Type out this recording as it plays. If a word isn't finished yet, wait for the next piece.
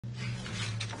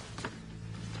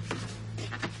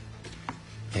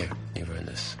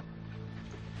this.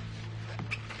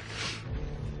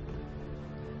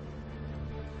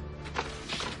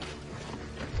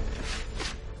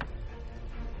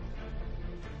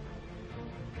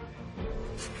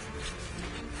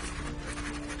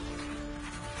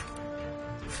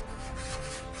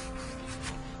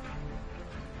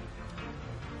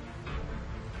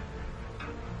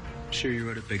 Sure you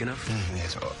wrote it big enough?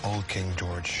 Yes, old King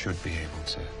George should be able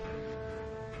to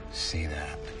see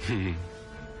that.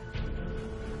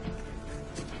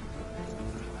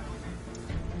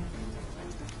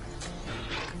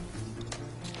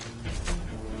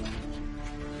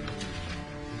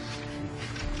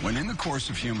 When in the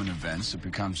course of human events it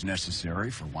becomes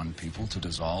necessary for one people to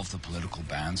dissolve the political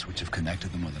bands which have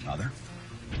connected them with another,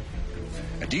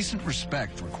 a decent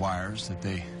respect requires that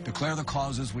they declare the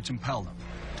causes which impel them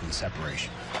to the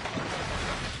separation.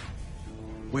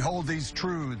 We hold these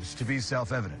truths to be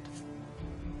self-evident.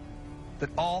 That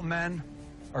all men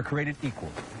are created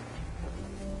equal.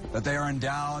 That they are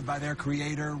endowed by their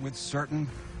Creator with certain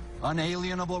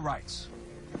unalienable rights.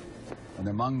 And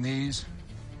among these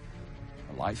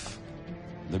are life,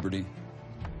 liberty,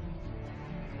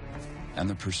 and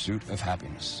the pursuit of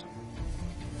happiness.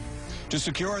 To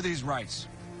secure these rights,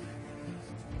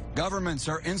 governments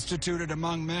are instituted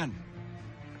among men,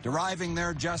 deriving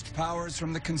their just powers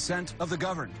from the consent of the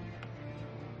governed.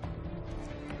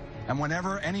 And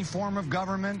whenever any form of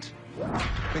government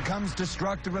becomes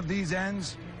destructive of these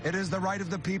ends, it is the right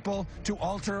of the people to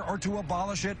alter or to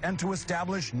abolish it and to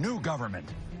establish new government.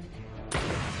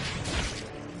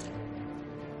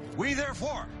 We,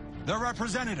 therefore, the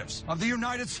representatives of the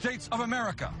United States of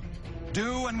America,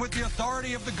 do, and with the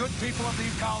authority of the good people of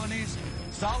these colonies,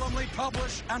 solemnly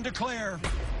publish and declare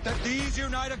that these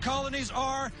united colonies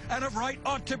are, and of right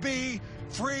ought to be,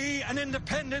 free and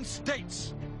independent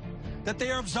states, that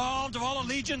they are absolved of all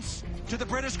allegiance to the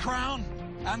British Crown,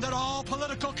 and that all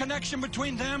political connection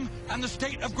between them and the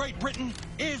state of Great Britain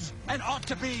is and ought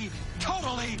to be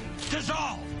totally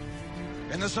dissolved.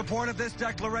 In the support of this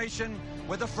declaration,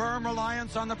 with a firm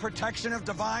reliance on the protection of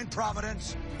divine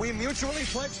providence, we mutually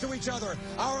pledge to each other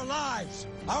our lives,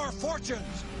 our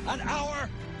fortunes, and our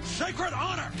sacred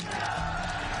honor.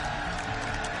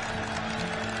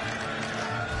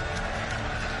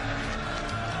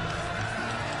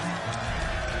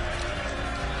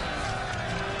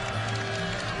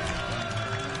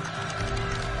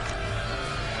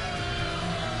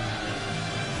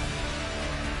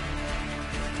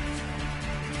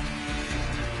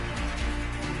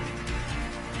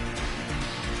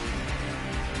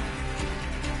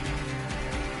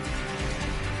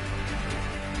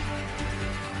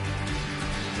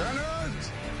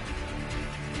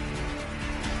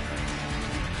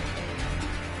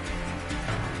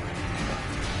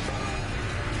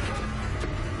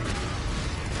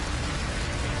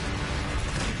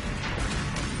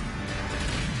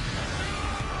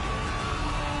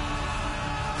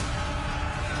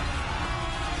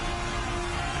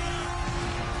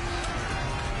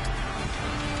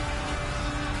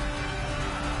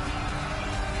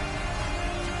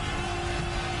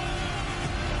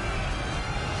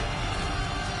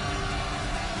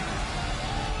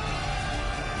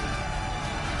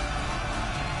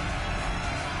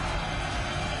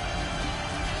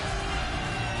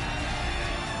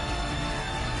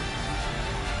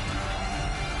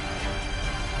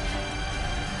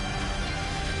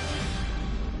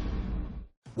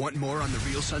 Want more on the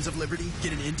real Sons of Liberty?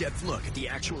 Get an in-depth look at the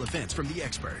actual events from the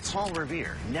experts. Paul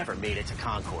Revere never made it to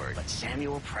Concord, but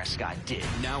Samuel Prescott did.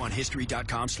 Now on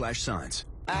history.com/sons.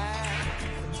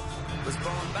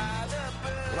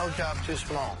 No job's too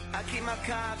small. I keep my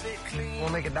carpet clean. We'll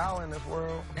make $1 in this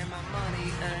world. And my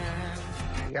money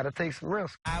earned. You gotta take some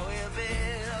risks. I will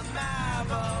build my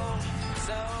boat.